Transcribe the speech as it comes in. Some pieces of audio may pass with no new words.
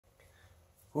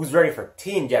Who's ready for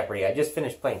Teen Jeopardy? I just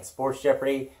finished playing Sports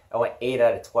Jeopardy. I went 8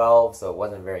 out of 12, so it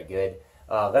wasn't very good.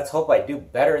 Let's hope I do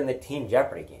better in the Teen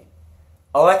Jeopardy game.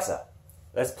 Alexa,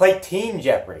 let's play Teen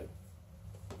Jeopardy.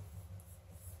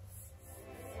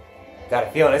 Got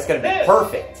a feeling it's going to be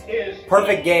perfect.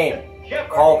 Perfect game.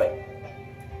 Called it.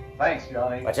 Thanks,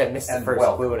 Johnny. Watch, I missed the first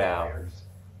clue now. Players.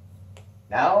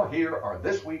 Now, here are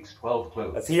this week's 12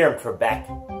 clues. Let's hear him, Trebek.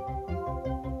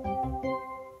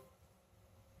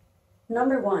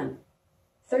 Number 1.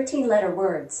 13-letter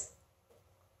words.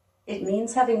 It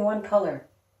means having one color.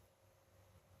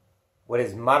 What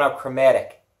is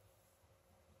monochromatic?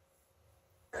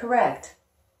 Correct.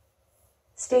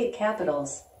 State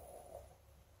capitals.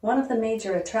 One of the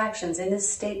major attractions in this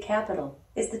state capital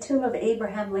is the tomb of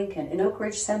Abraham Lincoln in Oak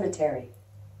Ridge Cemetery.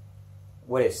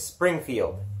 What is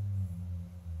Springfield?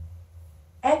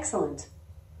 Excellent.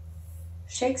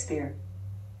 Shakespeare.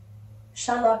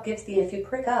 Shylock gives the "if you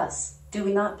prick us, do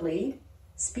we not bleed?"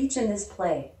 speech in this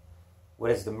play.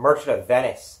 What is the Merchant of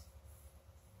Venice?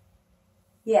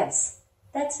 Yes,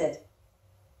 that's it.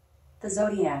 The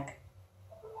zodiac.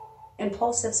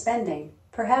 Impulsive spending,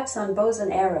 perhaps on bows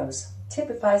and arrows,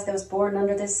 typifies those born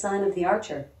under this sign of the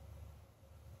archer.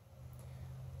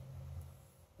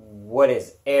 What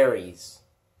is Aries?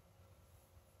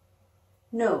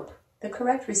 Nope. The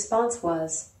correct response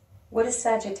was, what is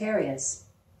Sagittarius?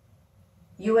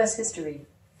 U.S. history.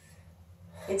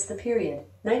 It's the period,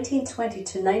 1920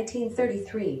 to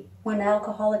 1933, when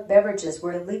alcoholic beverages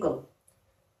were illegal.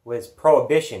 What is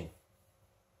Prohibition?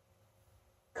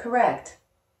 Correct.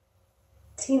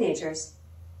 Teenagers.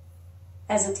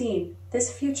 As a teen,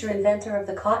 this future inventor of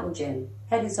the cotton gin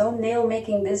had his own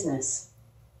nail-making business.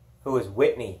 Who is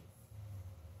Whitney?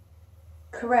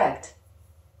 Correct.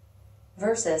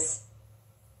 Versus.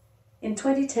 In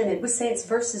 2010, it was Saints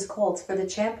versus Colts for the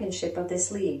championship of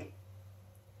this league.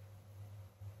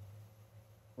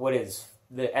 What is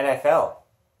the NFL?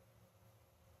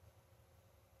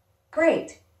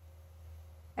 Great.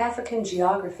 African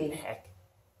geography. Heck.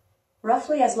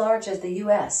 Roughly as large as the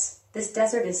U.S., this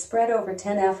desert is spread over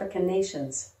 10 African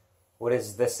nations. What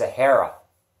is the Sahara?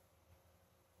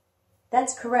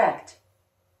 That's correct.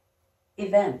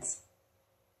 Events.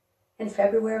 In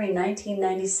February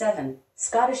 1997,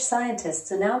 Scottish scientists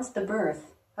announced the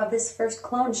birth of this first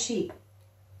cloned sheep.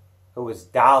 Who is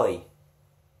Dolly?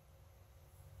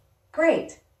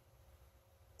 Great.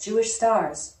 Jewish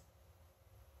stars.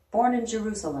 Born in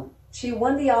Jerusalem, she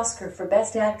won the Oscar for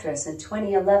Best Actress in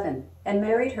 2011 and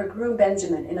married her groom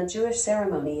Benjamin in a Jewish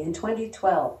ceremony in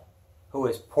 2012. Who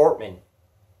is Portman?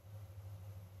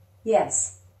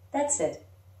 Yes, that's it.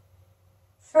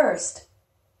 First.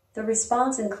 The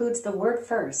response includes the word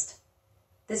first.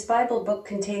 This Bible book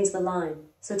contains the line,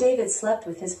 "So David slept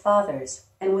with his fathers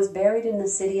and was buried in the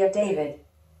city of David."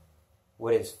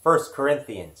 What is 1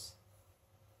 Corinthians?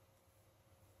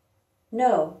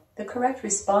 No, the correct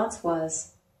response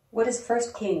was, what is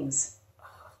 1 Kings?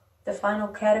 The final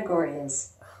category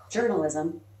is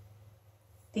journalism.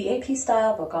 The AP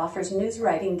Style Book offers news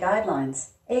writing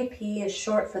guidelines. AP is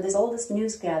short for the oldest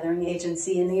news gathering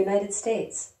agency in the United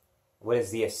States. What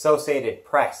is the Associated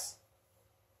Press?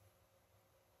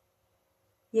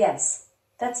 Yes,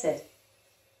 that's it.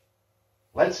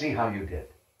 Let's see how you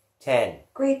did. 10.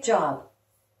 Great job.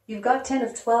 You've got 10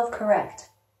 of 12 correct.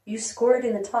 You scored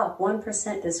in the top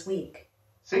 1% this week.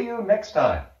 See you next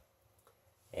time.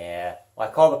 Yeah, well,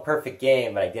 I called the perfect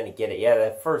game, but I didn't get it. Yeah,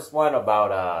 that first one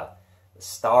about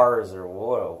stars or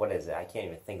what is it? I can't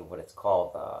even think of what it's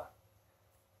called.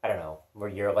 I don't know, where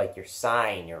you're like your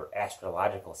sign, your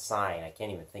astrological sign. I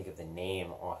can't even think of the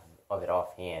name of it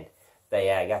offhand. But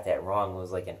yeah, I got that wrong. It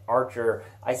was like an archer.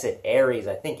 I said Aries.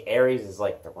 I think Aries is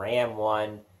like the ram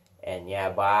one. And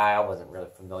yeah, but I wasn't really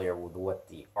familiar with what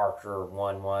the archer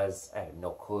one was. I had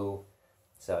no clue.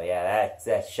 So yeah,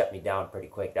 that shut me down pretty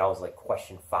quick. That was like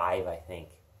question 5, I think.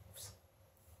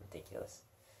 Ridiculous.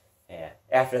 Yeah.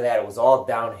 After that, it was all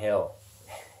downhill.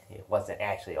 It wasn't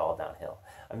actually all downhill.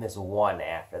 I missed one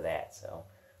after that, so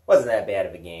it wasn't that bad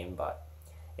of a game. But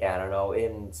yeah, I don't know.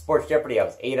 In Sports Jeopardy, I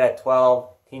was 8 out of 12.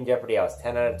 Teen Jeopardy, I was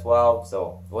 10 out of 12.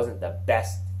 So it wasn't the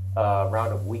best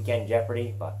round of Weekend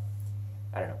Jeopardy, but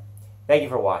I don't know. Thank you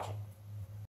for watching.